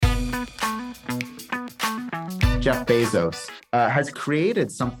Jeff Bezos, has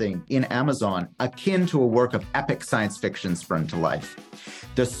created something in Amazon akin to a work of epic science fiction sprung to life.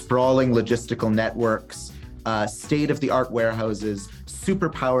 The sprawling logistical networks, state-of-the-art warehouses,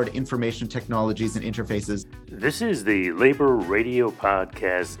 super-powered information technologies and interfaces. This is the Labor Radio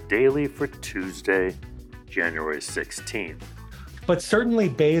Podcast Daily for Tuesday, January 16th. But certainly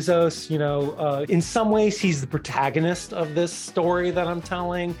Bezos, in some ways he's the protagonist of this story that I'm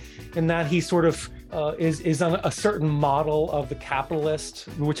telling, in that he sort of is on a certain model of the capitalist,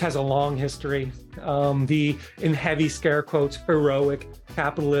 which has a long history. The, in heavy scare quotes, heroic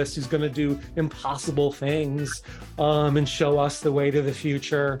capitalist who's going to do impossible things and show us the way to the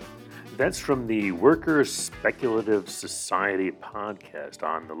future. That's from the Workers' Speculative Society podcast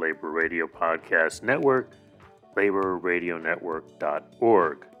on the Labor Radio Podcast Network,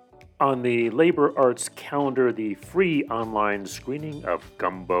 laborradionetwork.org. On the Labor Arts calendar, the free online screening of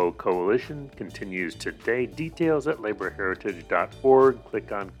Gumbo Coalition continues today. Details at laborheritage.org.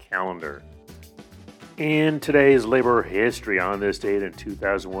 Click on calendar. And today's labor history. On this date in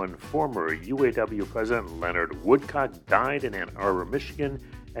 2001, former UAW President Leonard Woodcock died in Ann Arbor, Michigan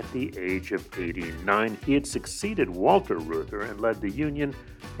at the age of 89. He had succeeded Walter Reuther and led the union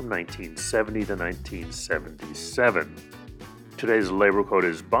from 1970 to 1977. Today's labor quote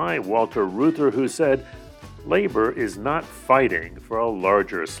is by Walter Reuther, who said, "Labor is not fighting for a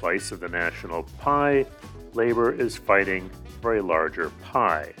larger slice of the national pie. Labor is fighting for a larger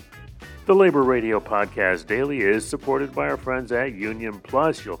pie." The Labor Radio Podcast Daily is supported by our friends at Union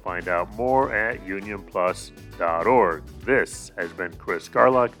Plus. You'll find out more at unionplus.org. This has been Chris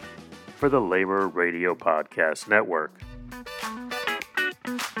Garlock for the Labor Radio Podcast Network.